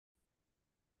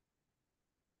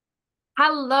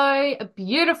Hello,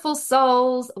 beautiful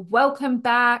souls. Welcome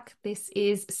back. This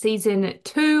is season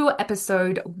 2,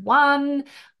 episode 1.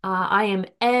 I am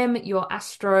Em, your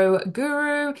astro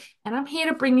guru, and I'm here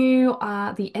to bring you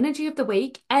the energy of the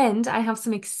week. And I have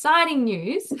some exciting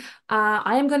news.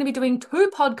 I am going to be doing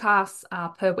 2 podcasts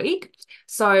per week.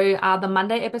 So the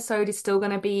Monday episode is still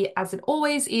going to be as it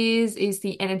always is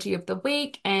the energy of the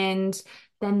week. And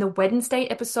then the Wednesday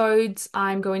episodes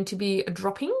I'm going to be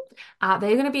dropping. They're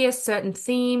going to be a certain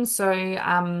theme. So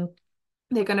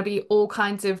they're going to be all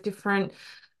kinds of different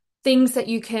things that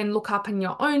you can look up in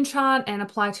your own chart and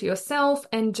apply to yourself,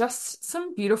 and just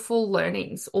some beautiful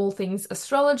learnings, all things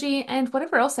astrology and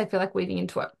whatever else I feel like weaving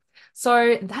into it.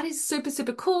 So that is super,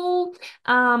 super cool.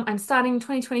 I'm starting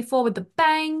 2024 with the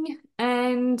bang,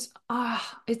 and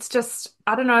it's just,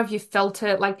 I don't know if you felt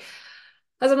it. Like,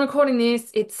 as I'm recording this,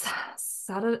 it's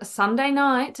Sunday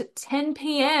night at 10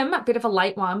 p.m., a bit of a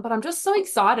late one, but I'm just so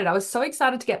excited. I was so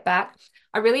excited to get back.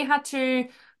 I really had to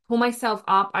pull myself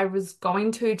up. I was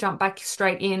going to jump back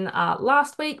straight in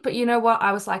last week, but you know what?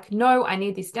 I was like, no, I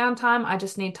need this downtime. I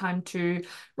just need time to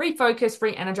refocus,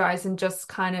 re-energize, and just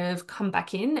kind of come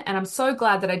back in. And I'm so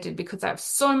glad that I did, because I have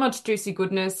so much juicy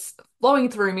goodness flowing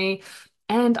through me,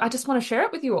 and I just want to share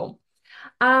it with you all.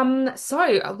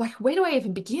 So like, where do I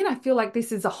even begin? I feel like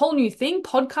this is a whole new thing,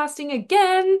 podcasting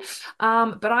again.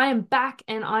 But I am back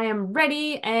and I am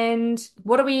ready. And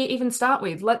what do we even start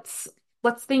with? Let's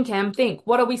think, Em, think.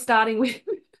 What are we starting with?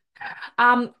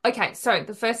 Okay, so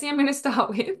the first thing I'm going to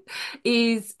start with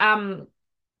is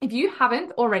if you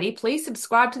haven't already, please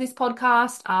subscribe to this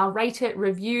podcast, rate it,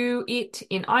 review it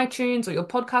in iTunes or your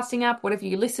podcasting app, whatever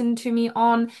you listen to me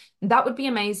on. That would be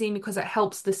amazing, because it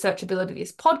helps the searchability of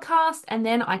this podcast, and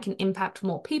then I can impact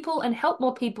more people and help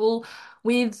more people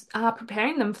with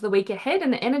preparing them for the week ahead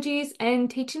and the energies, and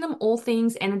teaching them all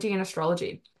things energy and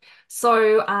astrology.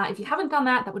 So if you haven't done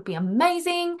that, that would be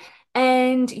amazing.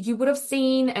 And you would have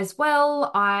seen as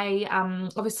well, I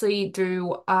obviously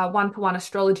do one-to-one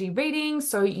astrology readings.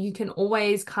 So you can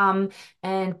always come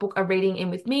and book a reading in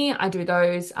with me. I do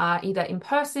those either in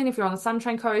person if you're on the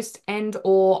Sunshine Coast, and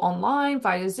or online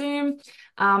via Zoom.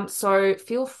 So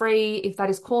feel free, if that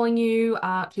is calling you,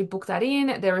 to book that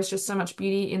in. There is just so much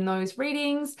beauty in those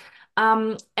readings.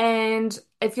 And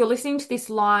if you're listening to this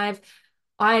live,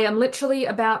 I am literally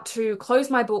about to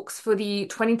close my books for the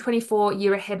 2024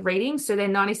 year ahead reading. So they're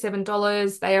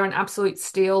 $97. They are an absolute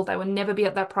steal. They will never be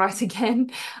at that price again.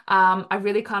 I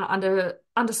really kind of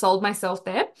undersold myself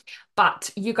there, but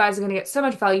you guys are going to get so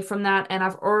much value from that. And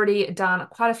I've already done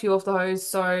quite a few of those.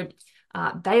 So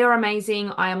they are amazing.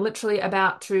 I am literally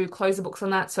about to close the books on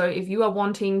that. So if you are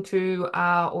wanting to,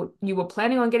 or you were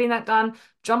planning on getting that done,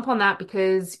 jump on that,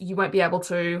 because you won't be able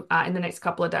to in the next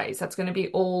couple of days. That's going to be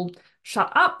all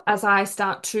shut up as I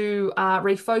start to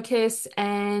refocus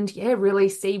and, yeah, really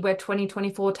see where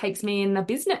 2024 takes me in the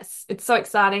business. It's so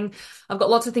exciting. I've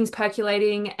got lots of things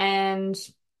percolating, and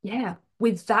yeah,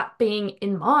 with that being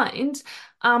in mind,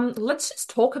 let's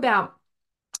just talk about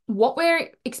what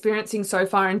we're experiencing so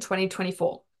far in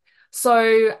 2024.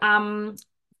 So,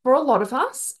 for a lot of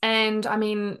us, and I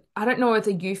mean, I don't know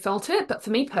whether you felt it, but for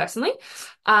me personally,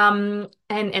 and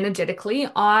energetically,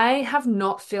 I have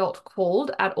not felt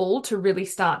called at all to really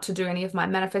start to do any of my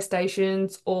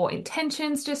manifestations or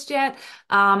intentions just yet.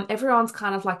 Everyone's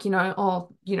kind of like, the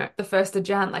 1st of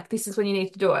Jan, like, this is when you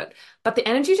need to do it. But the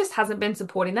energy just hasn't been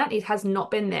supporting that. It has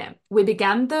not been there. We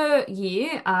began the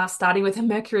year starting with a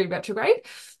Mercury retrograde.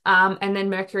 And then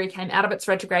Mercury came out of its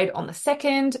retrograde on the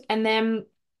 2nd. And then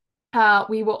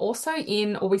we were also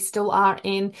in, or we still are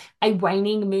in, a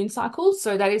waning moon cycle.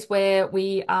 So that is where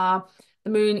the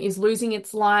moon is losing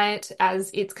its light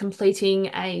as it's completing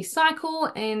a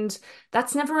cycle. And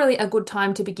that's never really a good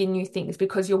time to begin new things,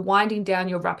 because you're winding down,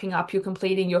 you're wrapping up, you're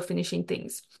completing, you're finishing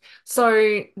things.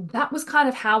 So that was kind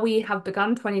of how we have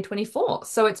begun 2024.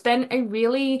 So it's been a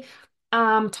really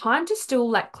time to still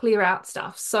like clear out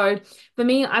stuff. So for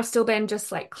me, I've still been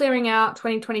just like clearing out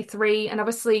 2023. And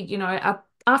obviously,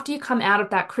 after you come out of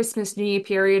that Christmas New Year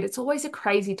period, it's always a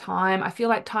crazy time. I feel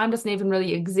like time doesn't even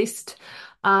really exist.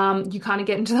 You kind of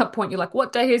get into that point, you're like,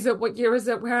 what day is it? What year is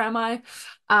it? Where am I?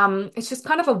 It's just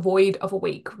kind of a void of a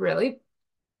week, really.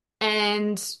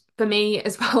 And for me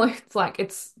as well,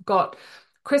 it's got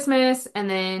Christmas and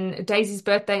then Daisy's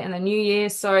birthday and the New Year.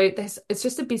 So it's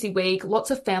just a busy week,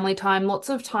 lots of family time, lots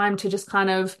of time to just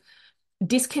kind of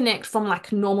disconnect from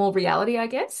like normal reality, I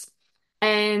guess,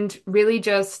 and really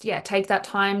just, yeah, take that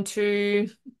time to,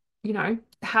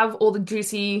 have all the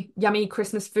juicy, yummy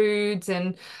Christmas foods,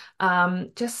 and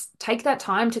just take that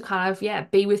time to kind of, yeah,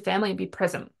 be with family and be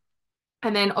present.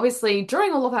 And then obviously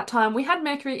during all of that time, we had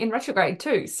Mercury in retrograde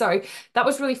too. So that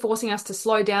was really forcing us to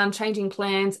slow down, changing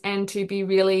plans, and to be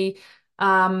really,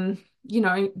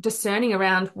 discerning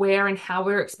around where and how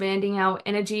we're expanding our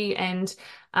energy and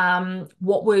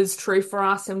what was true for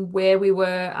us and where we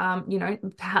were,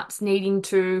 perhaps needing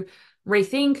to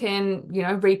rethink and,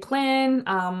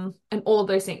 replan, and all of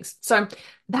those things. So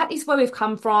that is where we've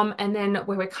come from. And then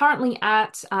where we're currently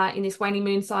at in this waning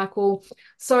moon cycle.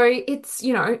 So it's,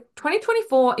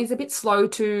 2024 is a bit slow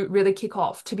to really kick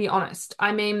off, to be honest.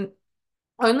 I mean,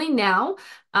 only now,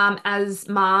 as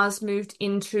Mars moved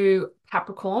into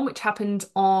Capricorn, which happened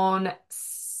on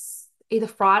either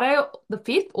Friday the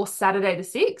 5th or Saturday the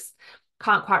 6th.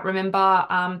 Can't quite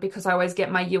remember because I always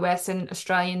get my US and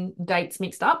Australian dates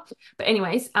mixed up. But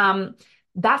anyways,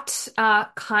 that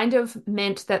kind of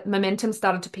meant that momentum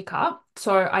started to pick up.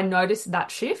 So I noticed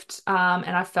that shift, and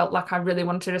I felt like I really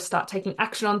wanted to start taking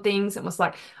action on things and was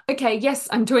like, okay, yes,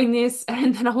 I'm doing this.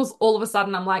 And then I was all of a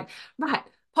sudden, I'm like, right,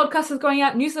 podcast is going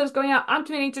out, newsletters going out, I'm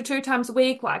committing to 2 times a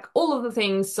week, like all of the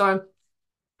things. So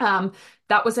um,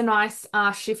 that was a nice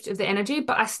shift of the energy,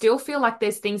 but I still feel like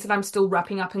there's things that I'm still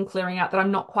wrapping up and clearing out that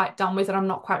I'm not quite done with and I'm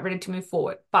not quite ready to move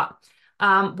forward. But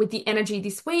with the energy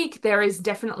this week, there is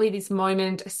definitely this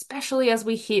moment, especially as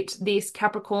we hit this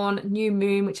Capricorn new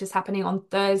moon, which is happening on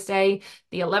Thursday,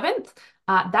 the 11th.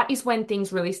 That is when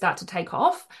things really start to take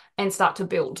off and start to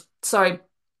build. So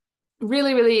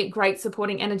really, really great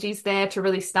supporting energies there to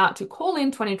really start to call in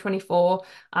 2024.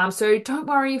 So don't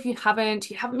worry if you haven't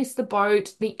missed the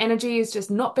boat. The energy has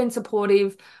just not been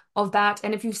supportive of that.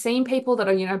 And if you've seen people that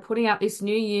are, putting out this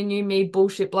new year, new me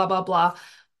bullshit, blah, blah, blah,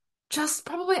 just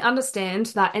probably understand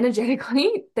that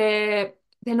energetically they're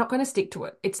not going to stick to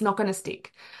it. It's not going to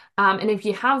stick. And if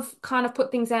you have kind of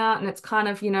put things out and it's kind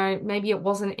of, maybe it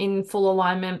wasn't in full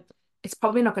alignment, it's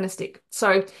probably not going to stick.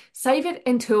 So save it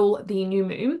until the new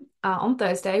moon on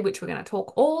Thursday, which we're going to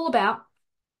talk all about.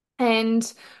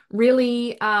 And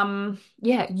really,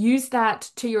 use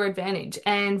that to your advantage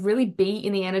and really be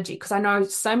in the energy. Because I know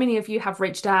so many of you have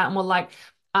reached out and were like,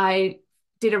 I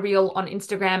did a reel on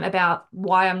Instagram about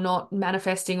why I'm not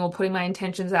manifesting or putting my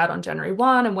intentions out on January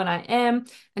 1 and when I am.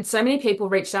 And so many people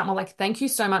reached out and were like, thank you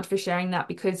so much for sharing that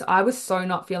because I was so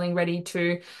not feeling ready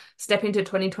to step into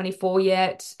 2024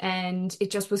 yet. And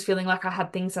it just was feeling like I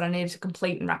had things that I needed to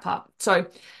complete and wrap up. So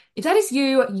if that is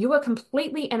you, you are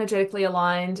completely energetically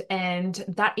aligned, and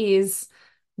that is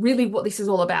really what this is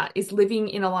all about, is living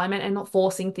in alignment and not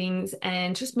forcing things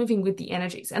and just moving with the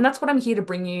energies. And that's what I'm here to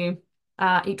bring you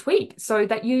each week so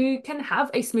that you can have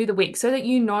a smoother week, so that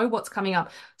you know what's coming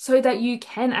up, so that you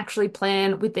can actually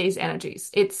plan with these energies.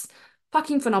 It's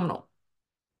fucking phenomenal.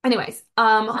 Anyways,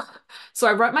 so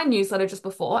I wrote my newsletter just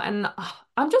before, and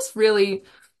I'm just really,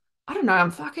 I don't know,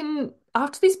 I'm fucking,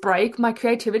 after this break, my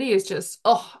creativity is just,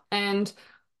 and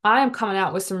I am coming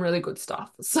out with some really good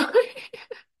stuff. So,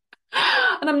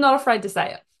 and I'm not afraid to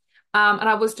say it. And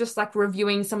I was just like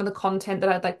reviewing some of the content that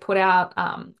I'd like put out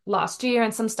last year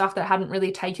and some stuff that hadn't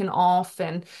really taken off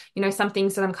and, some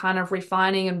things that I'm kind of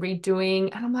refining and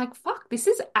redoing. And I'm like, fuck, this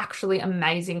is actually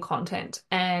amazing content.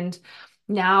 And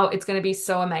now it's going to be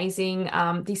so amazing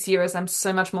this year as I'm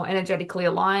so much more energetically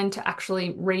aligned to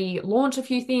actually relaunch a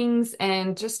few things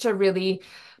and just to really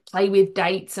play with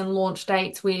dates and launch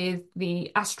dates with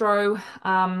the astro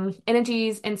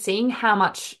energies and seeing how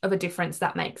much of a difference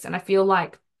that makes. And I feel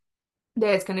like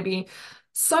there's going to be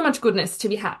so much goodness to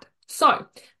be had. So,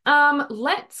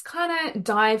 let's kind of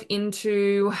dive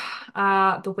into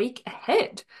the week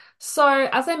ahead. So,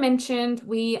 as I mentioned,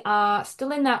 we are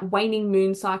still in that waning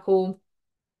moon cycle,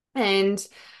 and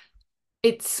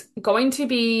it's going to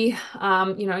be,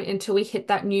 until we hit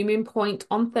that new moon point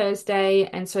on Thursday.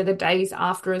 And so the days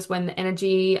after is when the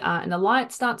energy and the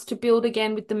light starts to build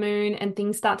again with the moon and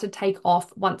things start to take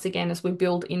off once again as we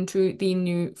build into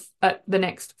the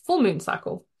next full moon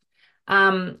cycle.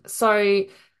 So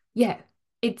yeah,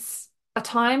 it's a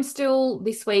time still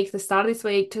this week, the start of this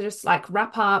week, to just like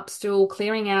wrap up, still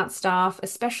clearing out stuff,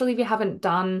 especially if you haven't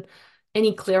done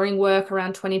any clearing work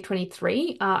around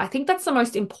 2023. I think that's the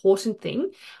most important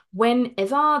thing.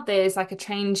 Whenever there's like a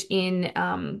change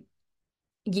in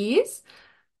years,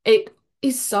 it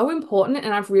is so important,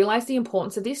 and I've realized the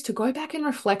importance of this, to go back and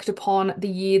reflect upon the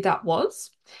year that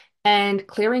was and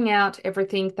clearing out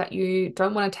everything that you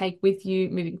don't want to take with you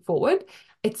moving forward.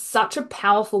 It's such a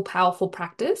powerful, powerful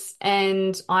practice.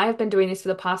 And I have been doing this for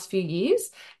the past few years.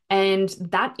 And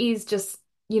that is just,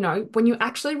 when you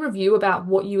actually review about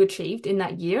what you achieved in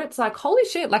that year, it's like, holy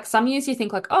shit, like some years you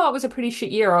think like, oh, it was a pretty shit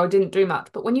year or I didn't do much.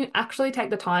 But when you actually take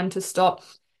the time to stop,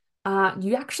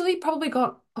 you actually probably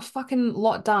got a fucking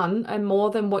lot done and more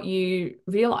than what you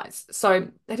realize. So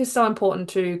it is so important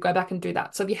to go back and do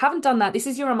that. So if you haven't done that, this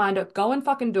is your reminder, go and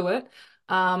fucking do it.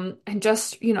 And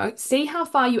just, see how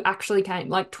far you actually came.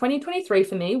 Like 2023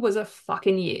 for me was a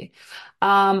fucking year.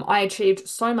 I achieved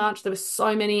so much. There were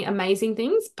so many amazing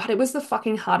things, but it was the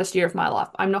fucking hardest year of my life.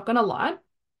 I'm not gonna lie.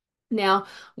 Now,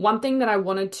 one thing that I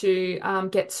wanted to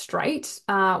get straight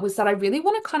was that I really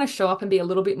want to kind of show up and be a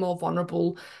little bit more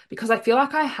vulnerable because I feel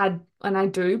like I had and I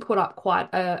do put up quite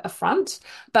a front.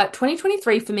 But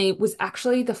 2023 for me was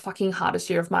actually the fucking hardest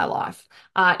year of my life.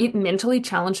 It mentally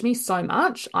challenged me so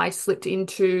much. I slipped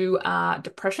into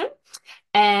depression.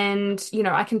 And,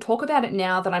 I can talk about it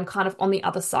now that I'm kind of on the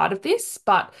other side of this,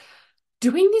 but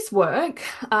doing this work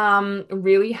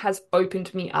really has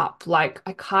opened me up. Like,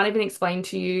 I can't even explain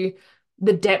to you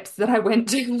the depth that I went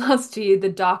to last year, the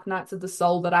dark nights of the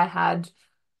soul that I had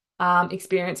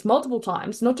experienced multiple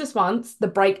times, not just once, the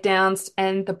breakdowns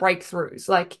and the breakthroughs.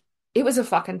 Like, it was a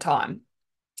fucking time.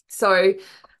 So,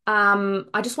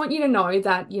 I just want you to know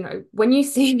that, when you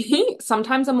see me,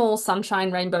 sometimes I'm all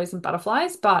sunshine, rainbows, and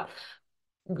butterflies, but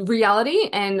reality,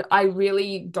 and I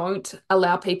really don't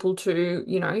allow people to,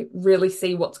 really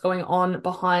see what's going on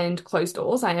behind closed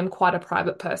doors. I am quite a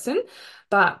private person,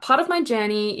 but part of my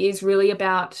journey is really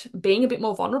about being a bit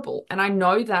more vulnerable. And I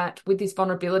know that with this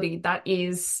vulnerability, that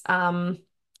is, where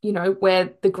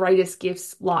the greatest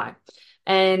gifts lie.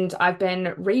 And I've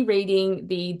been rereading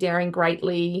the Daring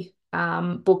Greatly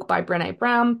book by Brené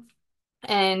Brown.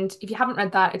 And if you haven't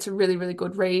read that, it's a really, really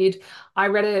good read. I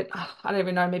read it, I don't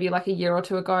even know, maybe like a year or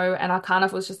two ago, and I kind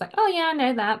of was just like, oh yeah, I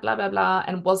know that, blah, blah, blah,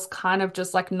 and was kind of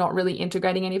just like not really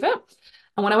integrating any of it.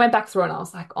 And when I went back through it, I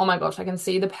was like, oh my gosh, I can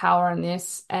see the power in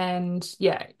this. And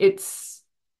yeah, it's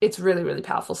really, really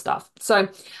powerful stuff. So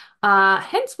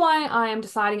hence why I am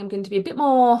deciding I'm going to be a bit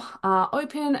more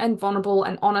open and vulnerable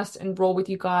and honest and raw with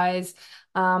you guys.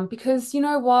 Because you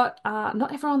know what?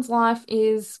 Not everyone's life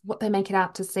is what they make it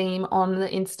out to seem on the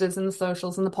Instas and the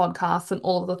socials and the podcasts and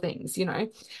all of the things.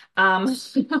 Um,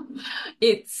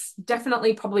 it's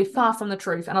definitely probably far from the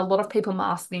truth, and a lot of people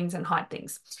mask things and hide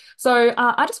things. So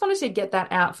I just wanted to get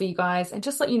that out for you guys and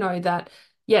just let you know that,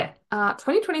 yeah,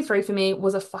 2023 for me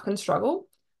was a fucking struggle,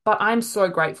 but I'm so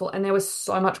grateful, and there was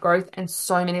so much growth and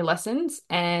so many lessons,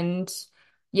 and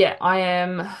yeah, I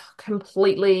am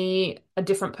completely a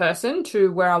different person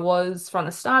to where I was from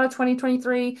the start of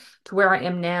 2023 to where I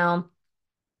am now.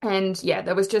 And yeah,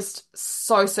 there was just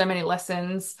so many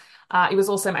lessons. It was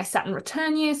also my Saturn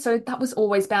return year, so that was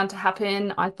always bound to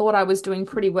happen. I thought I was doing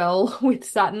pretty well with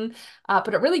Saturn,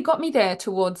 but it really got me there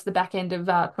towards the back end of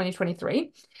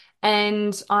 2023.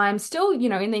 And I'm still,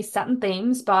 in these Saturn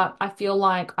themes, but I feel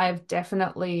like I've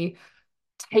definitely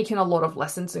taken a lot of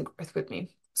lessons and growth with me.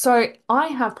 So I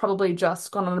have probably just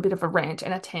gone on a bit of a rant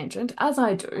and a tangent, as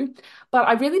I do, but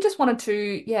I really just wanted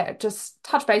to, yeah, just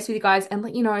touch base with you guys and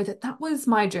let you know that that was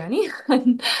my journey.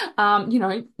 And,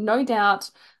 no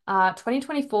doubt,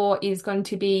 2024 is going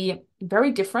to be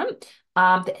very different.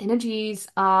 The energies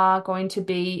are going to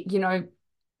be,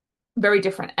 very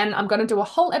different. And I'm going to do a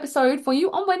whole episode for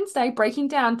you on Wednesday, breaking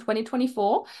down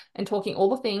 2024 and talking all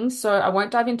the things. So I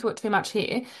won't dive into it too much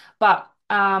here. But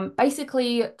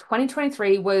basically,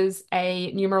 2023 was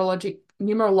a numerology.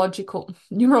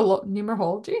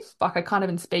 Fuck, I can't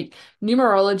even speak.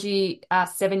 Numerology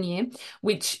 7 year,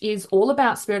 which is all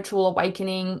about spiritual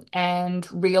awakening and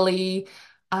really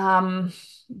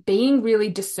being really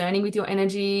discerning with your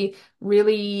energy,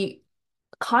 really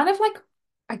kind of like,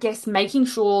 I guess, making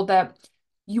sure that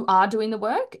you are doing the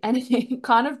work, and it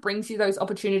kind of brings you those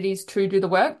opportunities to do the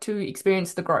work to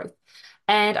experience the growth.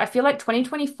 And I feel like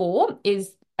 2024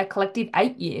 is a collective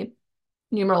 8 year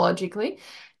numerologically.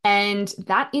 And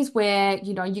that is where,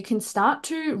 you can start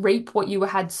to reap what you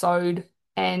had sowed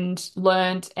and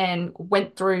learned and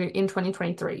went through in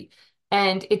 2023.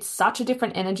 And it's such a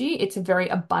different energy. It's a very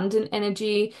abundant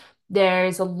energy.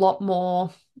 There's a lot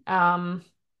more,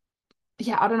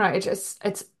 yeah, I don't know.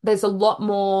 There's a lot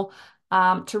more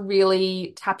to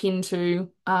really tap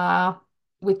into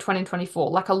with 2024,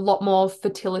 like a lot more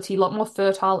fertility, a lot more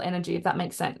fertile energy, if that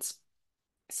makes sense.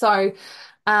 So,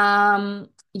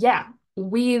 yeah,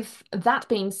 with that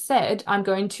being said, I'm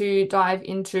going to dive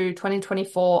into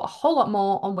 2024 a whole lot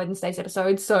more on Wednesday's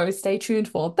episode, so stay tuned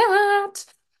for that.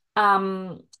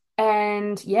 Um,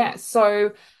 and yeah,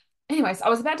 so anyways, I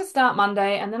was about to start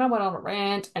Monday and then I went on a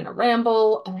rant and a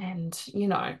ramble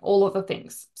and, all of the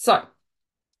things. So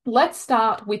let's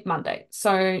start with Monday.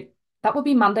 So that will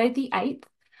be Monday the 8th,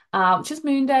 which is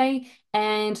Moon Day.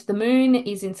 And the moon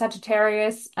is in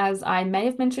Sagittarius, as I may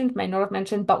have mentioned, may not have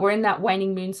mentioned, but we're in that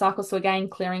waning moon cycle. So again,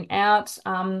 clearing out.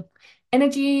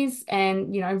 energies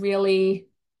and, really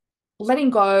letting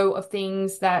go of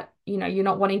things that, you're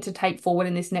not wanting to take forward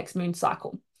in this next moon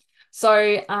cycle.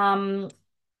 So, on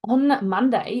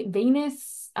Monday,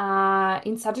 Venus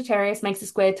in Sagittarius makes a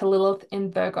square to Lilith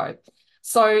in Virgo.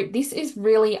 So this is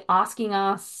really asking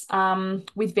us,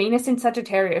 with Venus in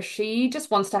Sagittarius, she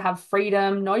just wants to have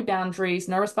freedom, no boundaries,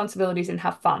 no responsibilities, and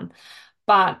have fun.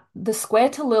 But the square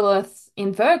to Lilith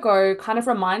in Virgo kind of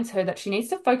reminds her that she needs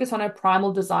to focus on her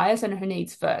primal desires and her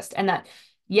needs first, and that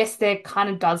yes, there kind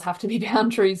of does have to be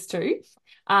boundaries too.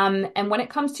 And when it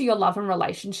comes to your love and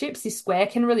relationships, this square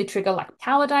can really trigger like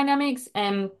power dynamics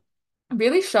and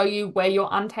really show you where your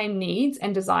untamed needs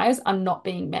and desires are not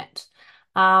being met.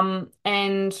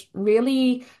 And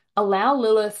really allow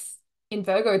Lilith in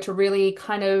Virgo to really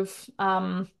kind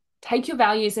of take your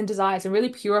values and desires and really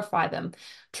purify them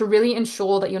to really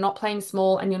ensure that you're not playing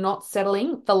small and you're not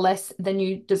settling for less than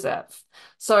you deserve.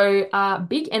 So,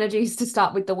 big energies to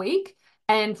start with the week.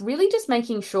 And really just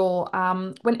making sure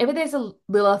whenever there's a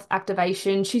Lilith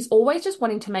activation, she's always just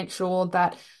wanting to make sure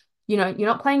that you're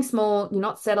not playing small, you're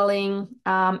not settling,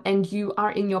 and you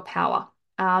are in your power.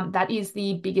 That is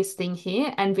the biggest thing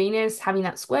here. And Venus having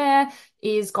that square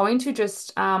is going to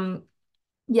just,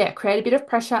 create a bit of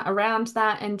pressure around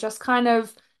that and just kind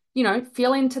of,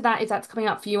 feel into that if that's coming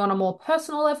up for you on a more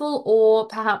personal level, or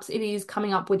perhaps it is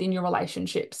coming up within your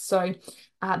relationships. So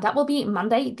that will be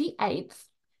Monday the 8th.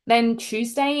 Then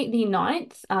Tuesday the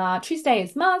 9th. Tuesday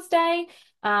is Mars Day.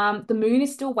 The moon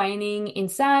is still waning in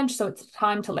Sag, so it's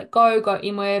time to let go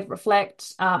inward,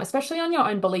 reflect, especially on your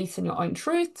own beliefs and your own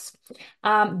truths.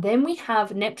 Then we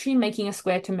have Neptune making a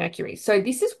square to Mercury. So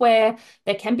this is where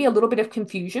there can be a little bit of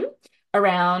confusion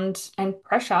around and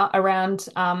pressure around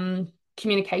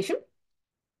communication.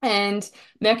 And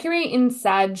Mercury in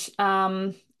Sag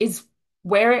is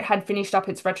where it had finished up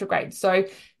its retrograde. So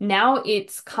now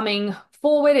it's coming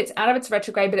forward, it's out of its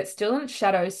retrograde, but it's still in its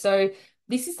shadow. So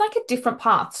this is like a different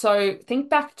path. So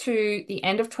think back to the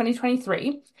end of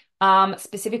 2023,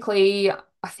 specifically,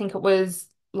 I think it was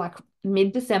like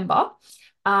mid-December,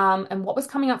 and what was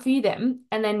coming up for you then.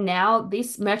 And then now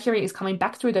this Mercury is coming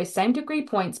back through those same degree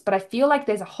points, but I feel like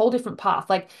there's a whole different path.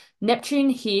 Like Neptune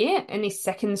here in this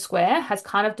second square has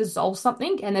kind of dissolved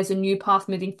something and there's a new path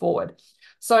moving forward.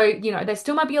 So, there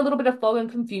still might be a little bit of fog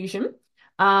and confusion,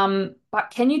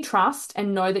 but can you trust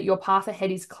and know that your path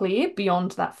ahead is clear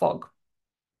beyond that fog?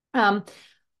 Um,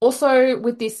 Also,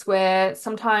 with this square,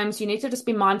 sometimes you need to just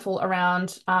be mindful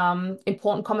around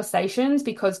important conversations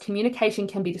because communication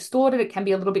can be distorted, it can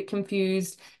be a little bit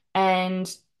confused,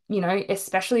 and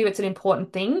especially if it's an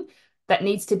important thing that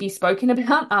needs to be spoken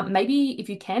about, maybe if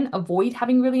you can avoid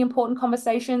having really important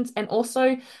conversations, and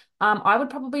also I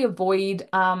would probably avoid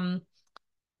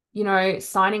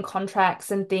signing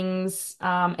contracts and things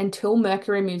until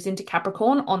Mercury moves into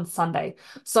Capricorn on Sunday.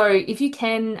 So if you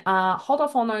can hold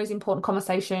off on those important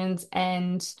conversations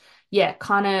and yeah,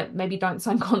 kind of maybe don't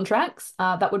sign contracts.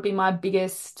 That would be my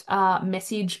biggest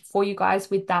message for you guys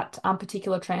with that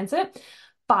particular transit.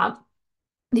 But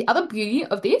the other beauty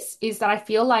of this is that I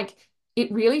feel like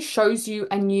it really shows you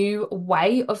a new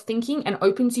way of thinking and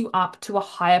opens you up to a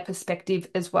higher perspective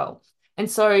as well. And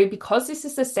so, because this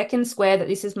is the second square that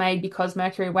this is made, because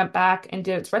Mercury went back and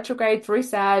did its retrograde through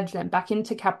Sag, then back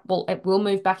into well, it will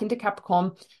move back into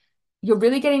Capricorn. You're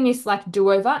really getting this like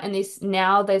do-over, and this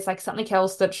now there's like something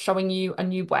else that's showing you a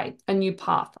new way, a new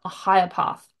path, a higher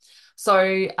path.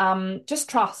 So, just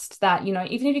trust that,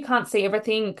 even if you can't see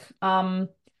everything,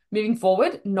 moving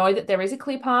forward, know that there is a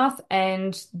clear path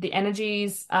and the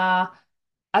energies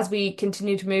as we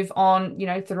continue to move on,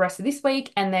 for the rest of this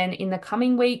week and then in the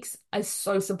coming weeks are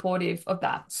so supportive of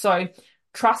that. So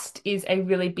trust is a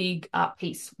really big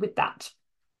piece with that.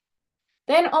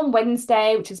 Then on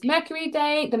Wednesday, which is Mercury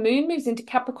Day, the moon moves into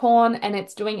Capricorn and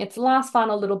it's doing its last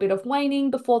final little bit of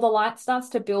waning before the light starts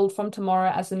to build from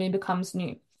tomorrow as the moon becomes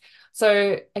new.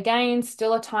 So again,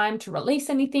 still a time to release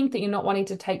anything that you're not wanting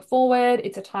to take forward.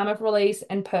 It's a time of release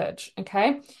and purge,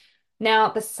 okay? Now,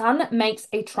 the sun makes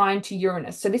a trine to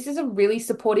Uranus. So this is a really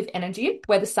supportive energy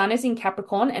where the sun is in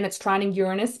Capricorn and it's trining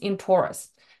Uranus in Taurus.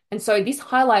 And so this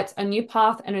highlights a new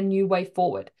path and a new way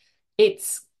forward.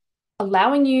 It's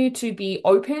allowing you to be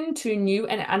open to new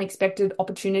and unexpected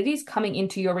opportunities coming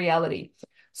into your reality.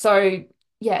 So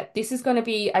yeah, this is going to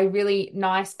be a really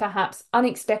nice, perhaps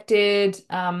unexpected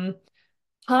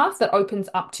path that opens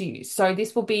up to you. So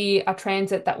this will be a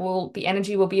transit that the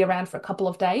energy will be around for a couple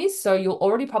of days. So you'll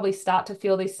already probably start to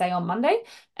feel this, say, on Monday,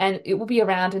 and it will be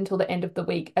around until the end of the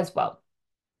week as well.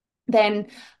 Then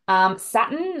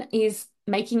Saturn is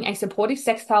making a supportive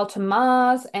sextile to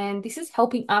Mars, and this is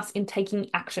helping us in taking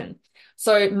action.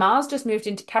 So Mars just moved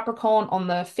into Capricorn on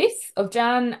the 5th of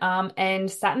Jan, and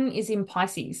Saturn is in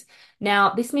Pisces.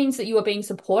 Now, this means that you are being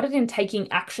supported in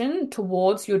taking action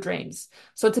towards your dreams.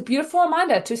 So it's a beautiful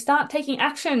reminder to start taking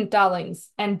action,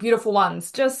 darlings and beautiful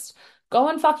ones. Just go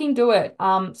and fucking do it.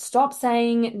 Stop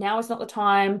saying now is not the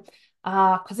time,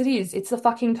 because it is. It's the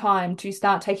fucking time to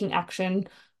start taking action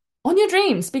on your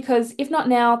dreams, because if not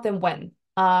now, then when?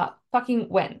 Fucking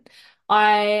when?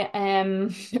 I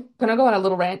am gonna go on a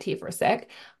little rant here for a sec,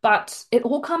 but it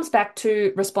all comes back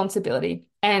to responsibility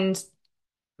and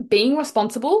being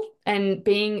responsible and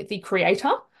being the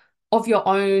creator of your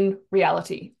own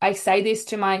reality. I say this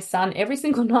to my son every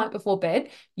single night before bed.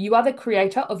 You are the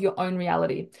creator of your own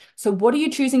reality. So what are you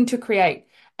choosing to create?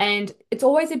 And it's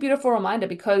always a beautiful reminder,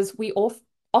 because we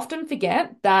often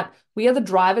forget that we are the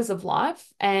drivers of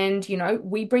life, and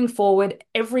we bring forward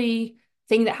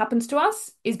everything that happens to us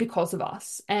is because of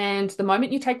us. And the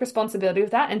moment you take responsibility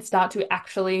of that and start to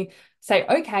actually say,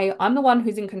 okay, I'm the one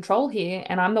who's in control here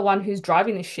and I'm the one who's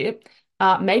driving this ship,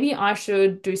 maybe I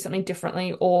should do something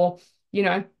differently, or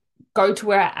go to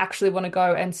where I actually want to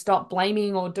go, and stop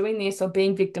blaming or doing this or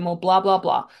being victim or blah blah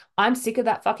blah. I'm sick of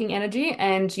that fucking energy,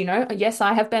 and yes,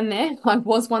 I have been there. I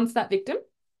was once that victim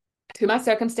to my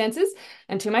circumstances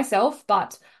and to myself,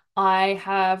 but I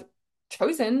have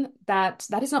chosen that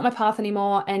that is not my path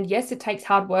anymore. And yes, it takes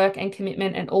hard work and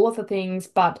commitment and all of the things,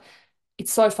 but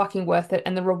it's so fucking worth it,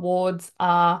 and the rewards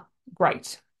are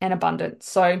great and abundant.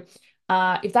 So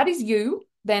if that is you,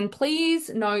 then please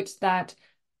note that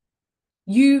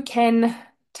you can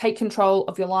take control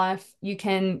of your life. You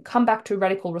can come back to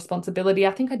radical responsibility.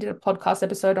 I think I did a podcast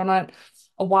episode on it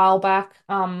a while back.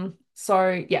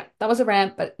 So yeah, that was a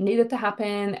rant, but needed to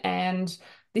happen. And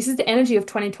this is the energy of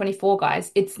 2024,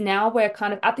 guys. It's now we're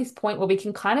kind of at this point where we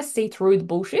can kind of see through the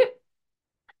bullshit.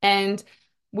 And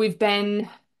we've been,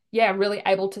 yeah, really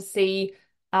able to see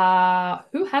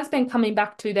who has been coming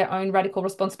back to their own radical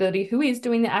responsibility, who is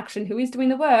doing the action, who is doing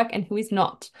the work, and who is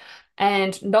not.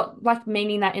 And not like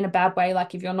meaning that in a bad way,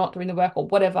 like if you're not doing the work or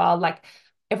whatever, like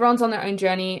everyone's on their own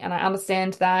journey, and I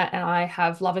understand that, and I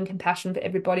have love and compassion for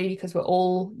everybody, because we're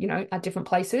all, at different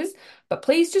places. But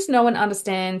please just know and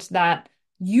understand that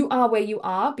you are where you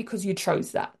are because you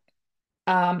chose that.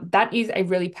 That is a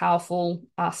really powerful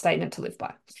statement to live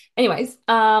by. Anyways,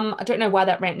 I don't know why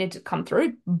that rant needed to come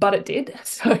through, but it did.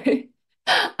 So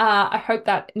I hope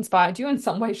that inspired you in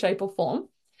some way, shape, or form.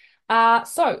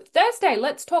 So Thursday,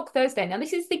 let's talk Thursday. Now,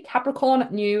 this is the Capricorn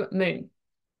new moon.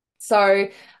 So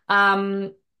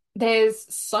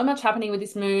there's so much happening with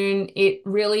this moon. It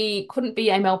really couldn't be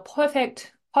a more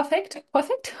perfect perfect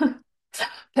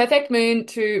moon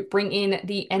to bring in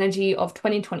the energy of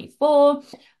 2024.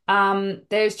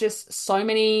 There's just so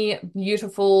many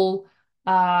beautiful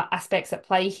aspects at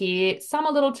play here. Some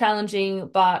a little challenging,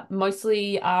 but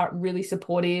mostly are really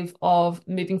supportive of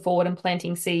moving forward and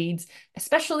planting seeds,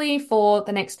 especially for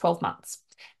the next 12 months.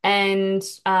 And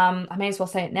I may as well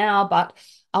say it now, but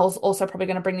I was also probably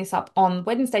going to bring this up on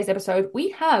Wednesday's episode. We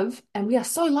have, and we are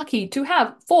so lucky to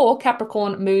have 4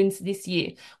 Capricorn moons this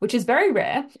year, which is very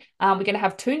rare. We're going to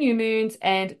have 2 new moons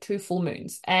and 2 full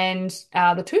moons. And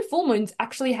the 2 full moons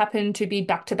actually happen to be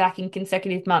back to back in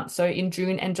consecutive months. So in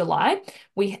June and July,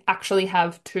 we actually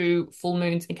have 2 full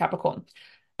moons in Capricorn.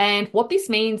 And what this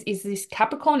means is these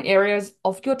Capricorn areas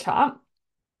of your chart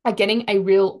are getting a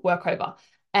real workover.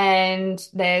 And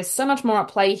there's so much more at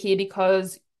play here,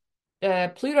 because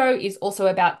Pluto is also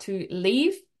about to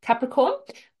leave Capricorn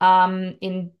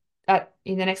in the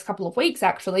next couple of weeks,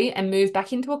 actually, and move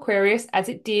back into Aquarius, as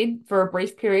it did for a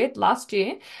brief period last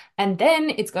year. And then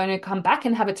it's going to come back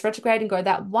and have its retrograde and go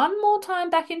that one more time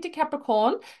back into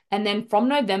Capricorn. And then from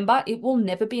November, it will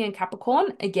never be in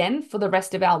Capricorn again for the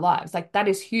rest of our lives. Like, that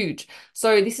is huge.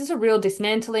 So this is a real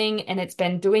dismantling, and it's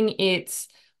been doing its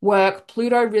work.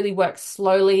 Pluto really works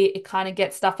slowly. It kind of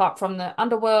gets stuff up from the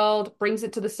underworld, brings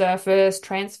it to the surface,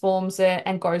 transforms it,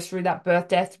 and goes through that birth,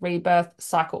 death, rebirth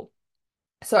cycle.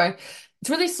 So it's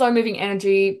really slow moving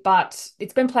energy, but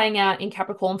it's been playing out in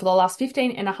Capricorn for the last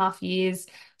 15 and a half years.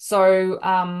 So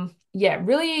yeah,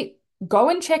 really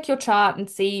go and check your chart and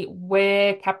see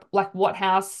where what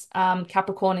house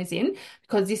Capricorn is in,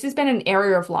 because this has been an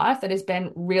area of life that has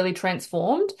been really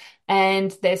transformed,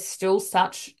 and there's still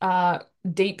such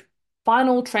deep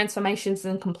final transformations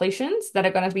and completions that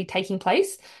are going to be taking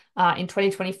place in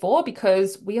 2024,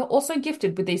 because we are also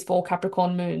gifted with these 4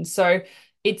 Capricorn moons. So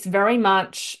it's very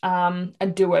much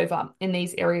a do-over in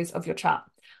these areas of your chart.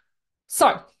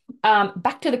 So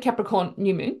back to the Capricorn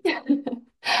new moon.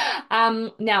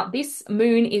 Now, this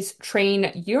moon is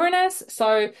trine Uranus.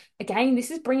 So, again,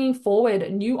 this is bringing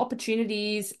forward new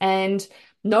opportunities. And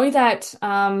know that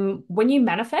when you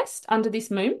manifest under this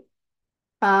moon,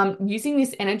 using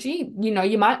this energy,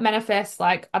 you might manifest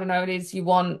like, I don't know, it is you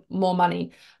want more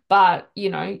money, but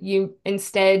you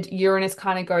instead Uranus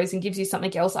kind of goes and gives you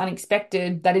something else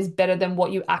unexpected that is better than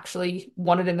what you actually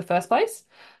wanted in the first place.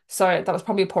 So that was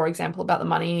probably a poor example about the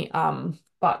money.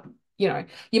 But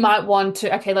you might want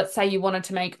to, okay, let's say you wanted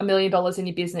to make $1 million in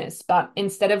your business, but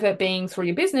instead of it being through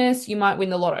your business, you might win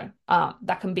the lotto.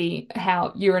 That can be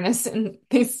how Uranus and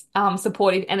this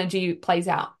supportive energy plays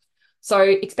out. So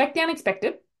expect the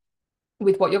unexpected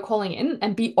with what you're calling in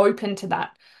and be open to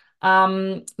that.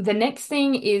 The next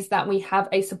thing is that we have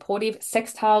a supportive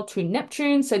sextile to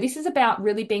Neptune. So this is about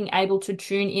really being able to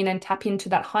tune in and tap into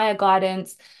that higher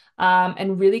guidance,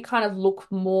 and really kind of look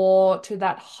more to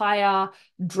that higher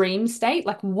dream state.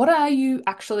 Like, what are your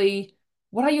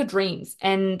dreams?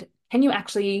 And can you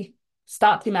actually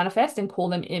start to manifest and call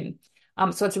them in?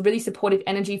 So it's a really supportive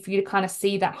energy for you to kind of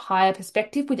see that higher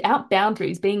perspective without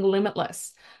boundaries, being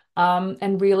limitless,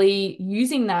 and really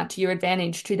using that to your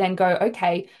advantage to then go,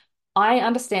 okay, I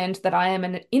understand that I am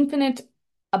an infinite,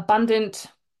 abundant,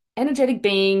 energetic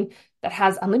being that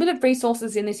has unlimited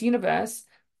resources in this universe.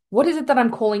 What is it that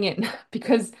I'm calling in?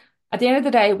 Because at the end of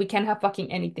the day, we can have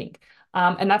fucking anything.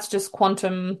 And that's just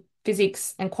quantum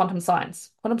physics and quantum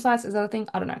science. Quantum science is that a thing?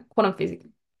 I don't know. Quantum physics.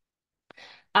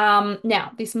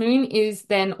 Now, this moon is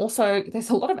then also, there's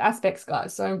a lot of aspects,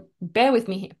 guys, so bear with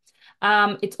me here.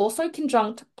 It's also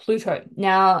conjunct Pluto.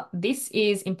 Now, this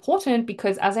is important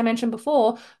because, as I mentioned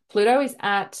before, Pluto is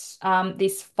at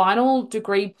this final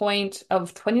degree point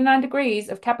of 29 degrees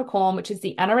of Capricorn, which is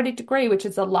the anaretic degree, which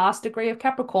is the last degree of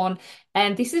Capricorn.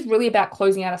 And this is really about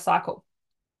closing out a cycle.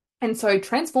 And so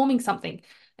transforming something.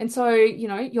 And so,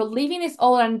 you're leaving this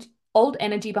old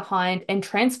energy behind and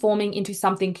transforming into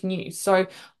something new. So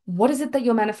what is it that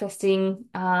you're manifesting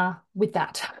with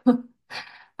that?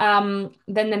 Then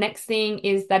the next thing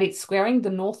is that it's squaring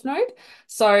the North Node.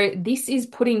 So this is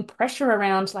putting pressure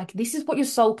around, like, this is what your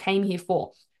soul came here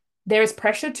for. There is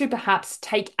pressure to perhaps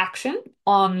take action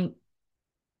on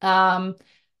um,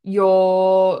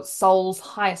 your soul's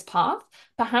highest path.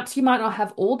 Perhaps you might not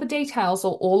have all the details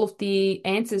or all of the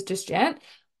answers just yet,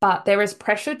 but there is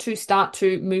pressure to start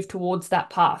to move towards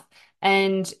that path.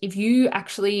 And if you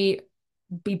actually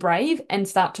be brave and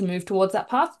start to move towards that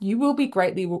path, you will be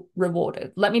greatly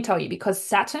rewarded. Let me tell you, because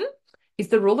Saturn is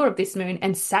the ruler of this moon,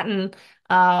 and Saturn,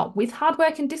 with hard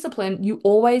work and discipline, you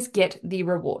always get the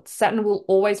rewards. Saturn will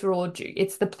always reward you.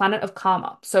 It's the planet of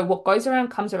karma. So what goes around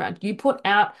comes around. You put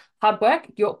out hard work,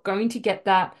 you're going to get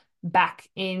that back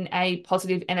in a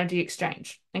positive energy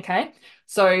exchange. Okay.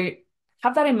 So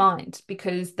have that in mind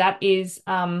because that is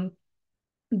the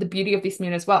beauty of this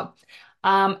moon as well.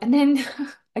 And then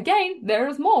again, there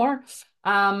is more.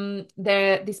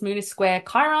 This moon is square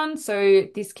Chiron, so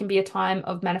this can be a time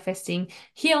of manifesting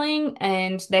healing,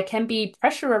 and there can be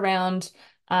pressure around.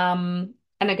 And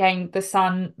again, the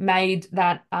sun made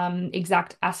that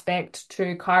exact aspect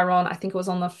to Chiron. I think it was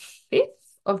on the 5th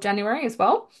of January as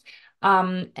well.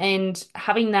 And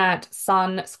having that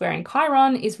sun squaring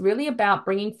Chiron is really about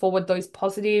bringing forward those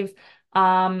positive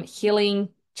healing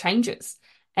changes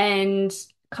and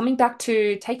coming back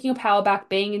to taking your power back,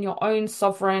 being in your own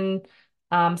sovereign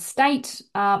state.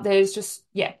 There's just,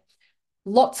 yeah,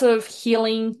 lots of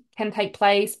healing can take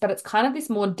place, but it's kind of this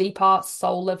more deeper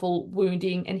soul level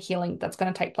wounding and healing that's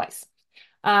going to take place.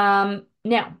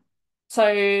 Now,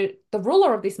 so the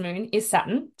ruler of this moon is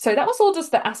Saturn. So that was all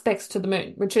just the aspects to the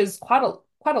moon, which is quite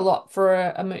a lot for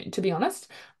a moon, to be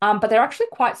honest. But they're actually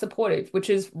quite supportive, which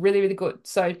is really, really good.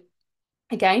 So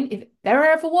again, if there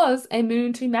ever was a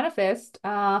moon to manifest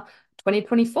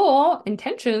 2024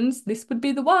 intentions, this would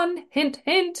be the one. Hint,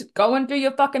 hint, go and do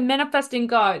your fucking manifesting,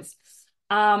 guys.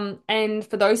 And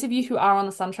for those of you who are on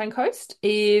the Sunshine Coast,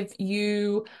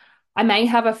 I may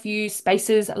have a few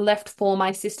spaces left for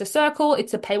my sister circle.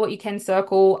 It's a pay what you can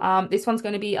circle. This one's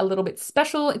going to be a little bit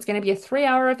special. It's going to be a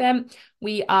 3-hour event.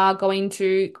 We are going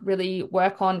to really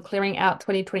work on clearing out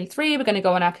 2023. We're going to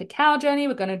go on our cacao journey.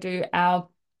 We're going to do our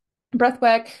breath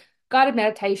work, guided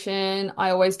meditation. I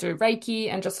always do Reiki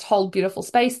and just hold beautiful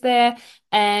space there.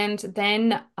 And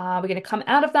then we're going to come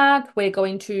out of that. We're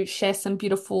going to share some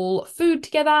beautiful food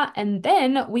together. And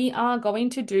then we are going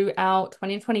to do our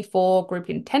 2024 group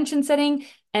intention setting.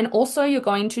 And also you're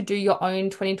going to do your own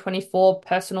 2024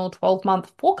 personal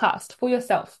 12-month forecast for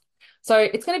yourself. So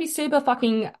it's going to be super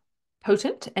fucking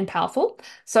potent and powerful.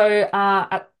 So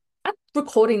at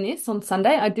recording this on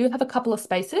Sunday, I do have a couple of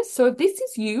spaces. So if this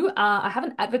is you, I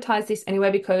haven't advertised this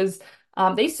anywhere because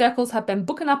These circles have been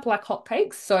booking up like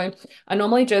hotcakes. So I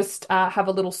normally just have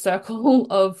a little circle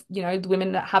of, the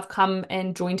women that have come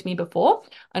and joined me before.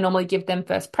 I normally give them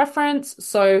first preference.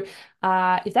 So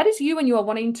if that is you and you are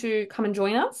wanting to come and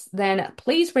join us, then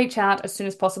please reach out as soon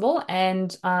as possible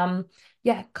and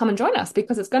yeah, come and join us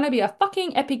because it's going to be a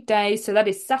fucking epic day. So that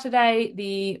is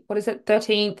Saturday, what is it,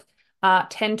 13th,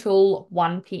 10 till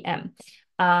 1 p.m.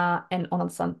 And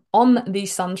on the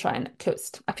Sunshine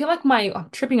Coast. I feel like I'm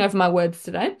tripping over my words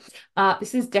today.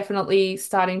 This is definitely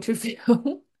starting to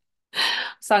feel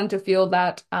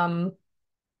that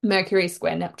Mercury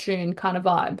square Neptune kind of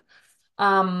vibe.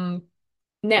 Um,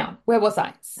 Now, where was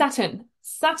I? Saturn.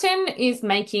 Saturn,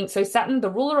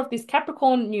 the ruler of this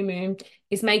Capricorn new moon,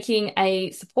 is making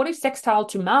a supportive sextile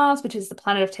to Mars, which is the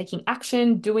planet of taking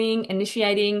action, doing,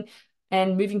 initiating,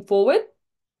 and moving forward.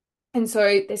 And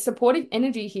so there's supportive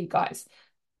energy here, guys.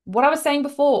 What I was saying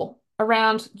before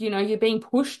around, you're being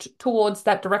pushed towards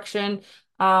that direction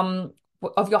um,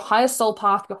 of your highest soul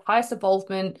path, your highest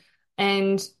involvement,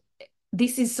 and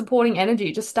this is supporting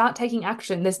energy. Just start taking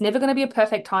action. There's never going to be a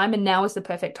perfect time, and now is the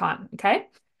perfect time. Okay.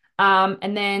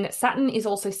 And then Saturn is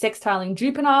also sextiling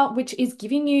Jupiter, which is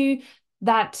giving you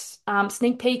that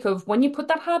sneak peek of when you put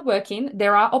that hard work in,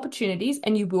 there are opportunities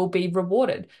and you will be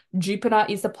rewarded. Jupiter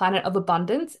is the planet of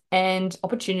abundance and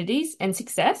opportunities and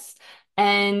success.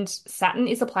 And Saturn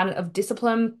is a planet of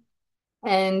discipline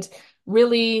and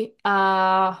really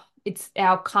it's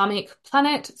our karmic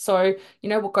planet. So,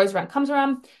 what goes around comes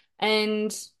around.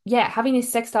 And yeah, having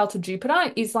this sextile to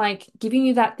Jupiter is like giving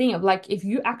you that thing of like, if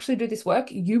you actually do this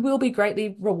work, you will be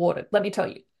greatly rewarded, let me tell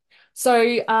you. So,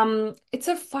 it's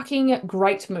a fucking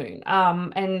great moon.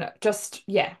 And just,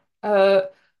 yeah,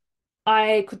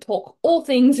 I could talk all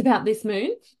things about this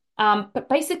moon. But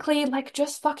basically, like,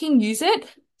 just fucking use it.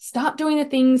 Start doing the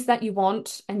things that you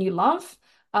want and you love.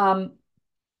 Um,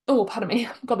 oh, pardon me,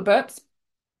 I've got the burps.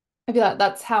 I feel like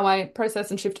that's how I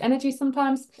process and shift energy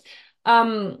sometimes.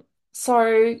 Um,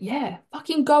 so yeah,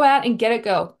 fucking go out and get it,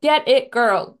 girl. Get it,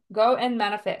 girl. Go and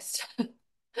manifest.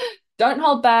 Don't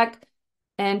hold back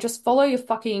and just follow your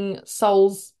fucking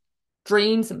soul's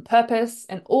dreams and purpose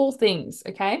and all things,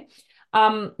 okay?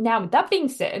 Now with that being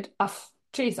said,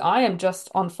 geez, I am just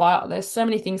on fire. There's so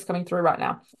many things coming through right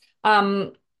now.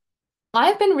 Um,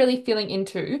 I've been really feeling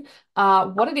into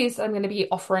what it is I'm going to be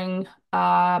offering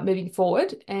moving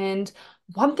forward. And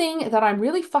one thing that I'm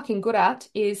really fucking good at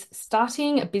is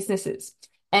starting businesses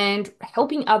and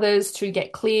helping others to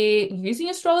get clear using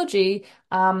astrology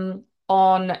on,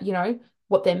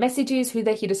 what their message is, who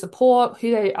they're here to support,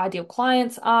 who their ideal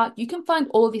clients are. You can find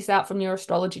all of this out from your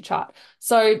astrology chart.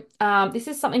 So this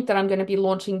is something that I'm going to be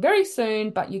launching very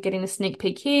soon, but you're getting a sneak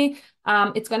peek here.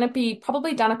 It's going to be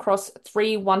probably done across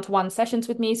 3 one-to-one sessions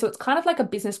with me. So it's kind of like a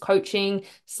business coaching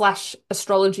slash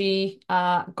astrology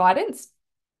guidance.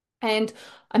 And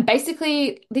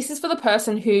this is for the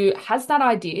person who has that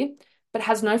idea, but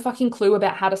has no fucking clue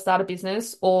about how to start a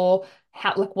business or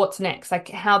how, like, what's next, like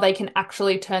how they can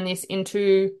actually turn this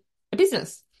into a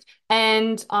business.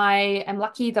 And I am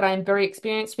lucky that I'm very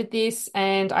experienced with this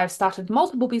and I've started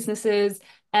multiple businesses.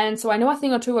 And so I know a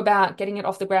thing or two about getting it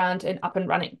off the ground and up and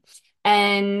running.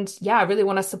 And yeah, I really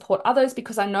want to support others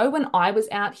because I know when I was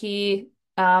out here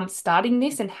starting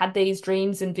this and had these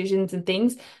dreams and visions and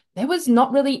things, there was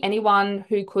not really anyone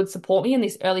who could support me in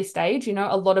this early stage.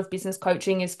 A lot of business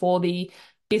coaching is for the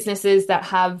businesses that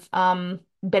have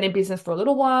been in business for a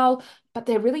little while, but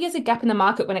there really is a gap in the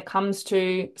market when it comes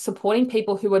to supporting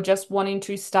people who are just wanting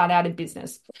to start out in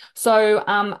business. So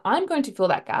I'm going to fill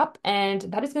that gap, and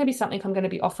that is going to be something I'm going to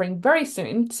be offering very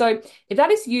soon. So if that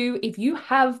is you, if you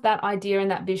have that idea and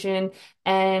that vision,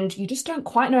 and you just don't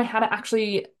quite know how to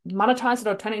actually monetize it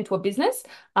or turn it into a business,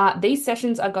 these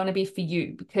sessions are going to be for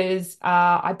you because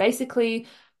I basically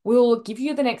will give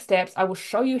you the next steps. I will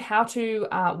show you how to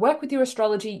work with your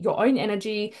astrology, your own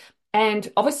energy.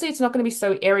 And obviously, it's not going to be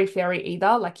so airy-fairy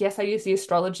either. Like, yes, I use the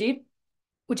astrology,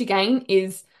 which again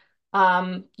is,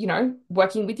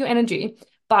 working with your energy.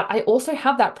 But I also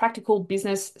have that practical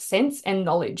business sense and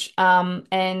knowledge.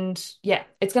 And yeah,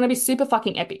 it's going to be super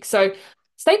fucking epic. So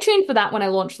stay tuned for that when I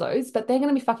launch those, but they're going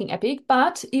to be fucking epic.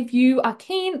 But if you are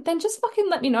keen, then just fucking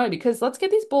let me know because let's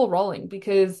get this ball rolling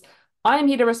because I am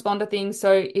here to respond to things.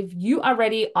 So if you are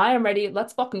ready, I am ready.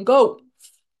 Let's fucking go.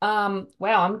 Wow,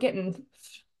 I'm getting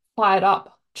fired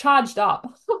up, charged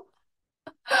up.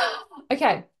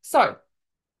 Okay, so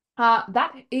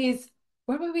that is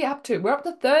where were we up to? We're up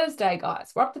to Thursday,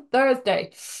 guys. We're up to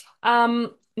Thursday.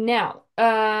 Now,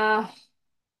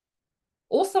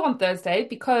 also on Thursday,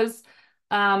 because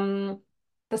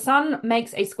The sun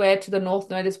makes a square to the north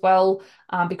node as well,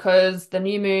 because the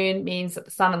new moon means that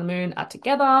the sun and the moon are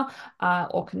together,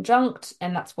 or conjunct,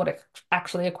 and that's what it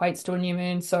actually equates to a new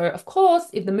moon. So, of course,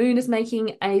 if the moon is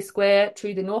making a square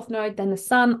to the north node, then the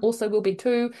sun also will be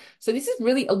too. So, this is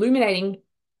really illuminating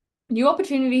new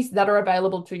opportunities that are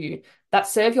available to you that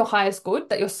serve your highest good,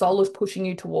 that your soul is pushing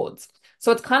you towards.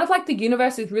 So it's kind of like the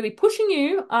universe is really pushing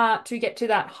you to get to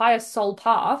that highest soul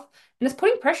path, and it's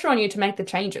putting pressure on you to make the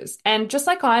changes. And just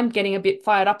like I'm getting a bit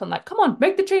fired up and like, come on,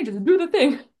 make the changes, do the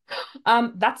thing.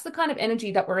 That's the kind of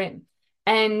energy that we're in.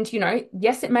 And,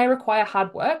 yes, it may require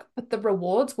hard work, but the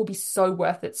rewards will be so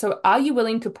worth it. So are you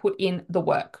willing to put in the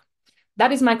work?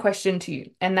 That is my question to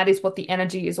you. And that is what the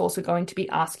energy is also going to be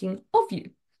asking of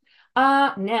you.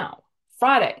 Now,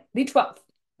 Friday, the 12th,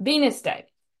 Venus Day.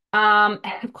 And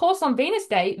of course, on Venus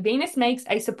Day, Venus makes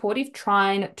a supportive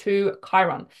trine to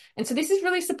Chiron. And so this is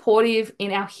really supportive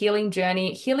in our healing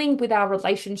journey, healing with our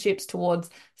relationships towards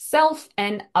self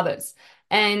and others.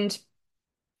 And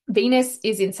Venus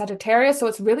is in Sagittarius, so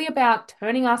it's really about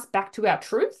turning us back to our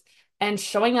truth and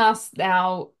showing us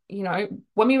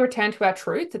when we return to our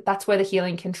truth, that's where the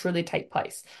healing can truly take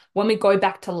place. When we go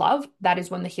back to love, that is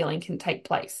when the healing can take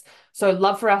place. So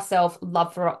love for ourselves,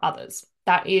 love for others.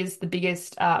 That is the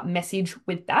biggest message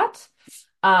with that.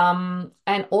 And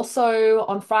also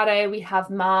on Friday, we have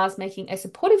Mars making a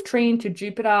supportive trine to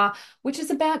Jupiter, which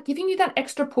is about giving you that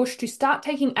extra push to start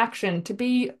taking action, to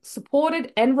be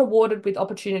supported and rewarded with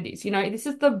opportunities. This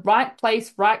is the right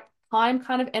place, right time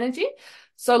kind of energy.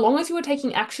 So long as you are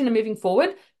taking action and moving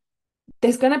forward,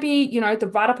 there's going to be,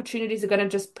 the right opportunities are going to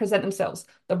just present themselves.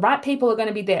 The right people are going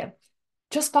to be there.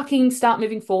 Just fucking start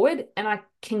moving forward, and I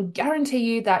can guarantee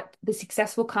you that the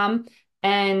success will come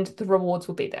and the rewards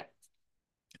will be there.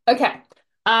 Okay.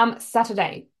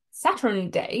 Saturday, Saturn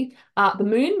Day, the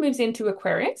moon moves into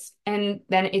Aquarius, and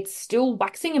then it's still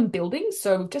waxing and building.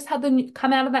 So we've just had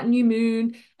come out of that new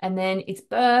moon, and then it's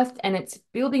birthed and it's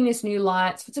building this new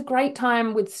light. So it's a great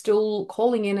time with still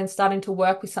calling in and starting to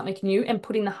work with something new and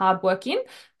putting the hard work in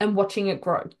and watching it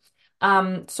grow.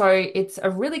 So it's a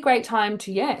really great time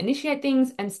to, initiate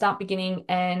things and start beginning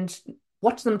and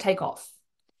watch them take off.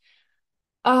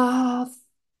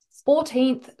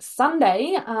 14th,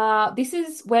 Sunday, this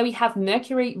is where we have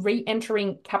Mercury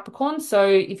re-entering Capricorn. So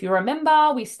if you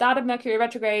remember, we started Mercury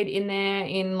retrograde in there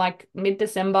in like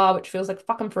mid-December, which feels like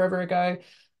fucking forever ago.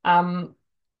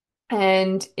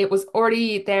 And it was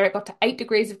already there. It got to 8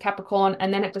 degrees of Capricorn,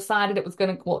 and then it decided it was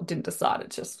going to, well, it didn't decide.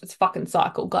 It's fucking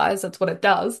cycle, guys. That's what it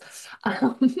does.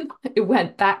 It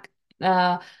went back,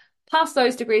 past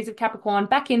those degrees of Capricorn,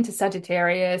 back into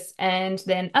Sagittarius. And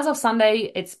then as of Sunday,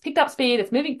 it's picked up speed,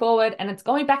 it's moving forward, and it's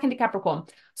going back into Capricorn.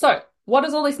 So what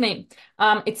does all this mean?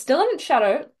 It's still in its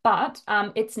shadow, but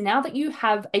it's now that you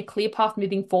have a clear path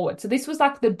moving forward. So this was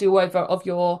like the do-over of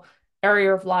your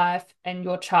area of life and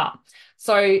your chart.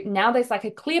 So now there's like a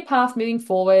clear path moving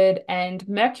forward, and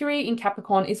Mercury in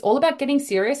Capricorn is all about getting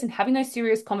serious and having those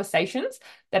serious conversations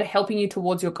that are helping you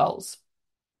towards your goals.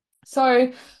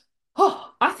 So,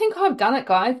 I think I've done it,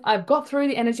 guys. I've got through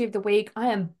the energy of the week. I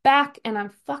am back and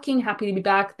I'm fucking happy to be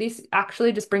back. This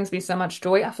actually just brings me so much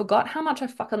joy. I forgot how much I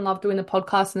fucking love doing the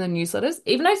podcast and the newsletters,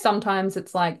 even though sometimes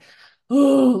it's like,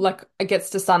 like it gets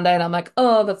to Sunday and I'm like,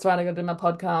 oh, that's right, I gotta do my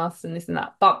podcast and this and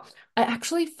that. But I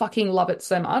actually fucking love it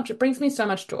so much. It brings me so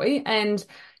much joy, and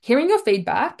hearing your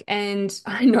feedback. And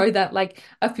I know that like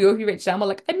a few of you reached out and were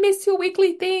like, I miss your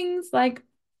weekly things. Like,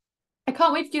 I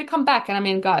can't wait for you to come back. And I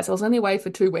mean, guys, I was only away for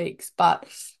 2 weeks, but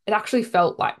it actually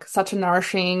felt like such a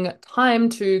nourishing time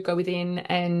to go within.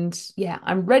 And yeah,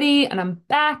 I'm ready and I'm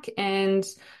back, and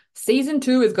season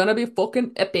 2 is gonna be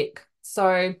fucking epic.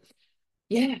 So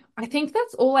yeah, I think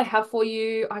that's all I have for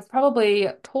you. I've probably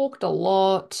talked a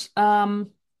lot.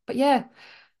 But yeah,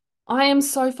 I am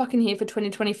so fucking here for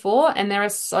 2024, and there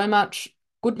is so much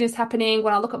goodness happening.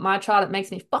 When I look at my chart, it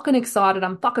makes me fucking excited.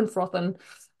 I'm fucking frothing.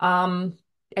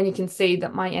 And you can see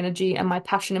that my energy and my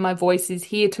passion in my voice is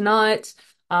here tonight.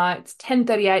 It's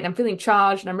 10:38 and I'm feeling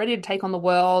charged and I'm ready to take on the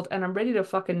world, and I'm ready to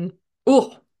fucking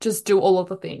just do all of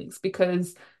the things,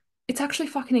 because it's actually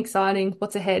fucking exciting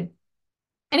what's ahead.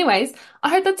 Anyways, I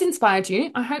hope that's inspired you.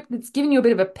 I hope it's given you a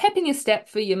bit of a pep in your step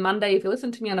for your Monday. If you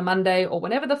listen to me on a Monday or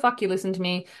whenever the fuck you listen to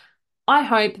me, I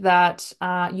hope that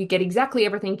you get exactly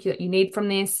everything that you need from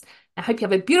this. I hope you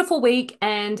have a beautiful week,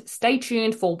 and stay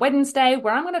tuned for Wednesday,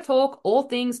 where I'm going to talk all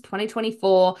things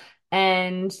 2024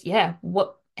 and yeah,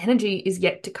 what energy is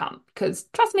yet to come. Because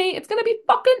trust me, it's going to be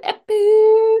fucking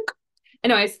epic.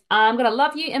 Anyways, I'm going to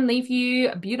love you and leave you,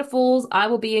 beautifuls. I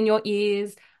will be in your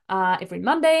ears every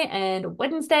Monday and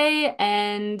Wednesday.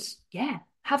 And yeah,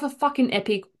 have a fucking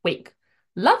epic week.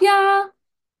 Love ya!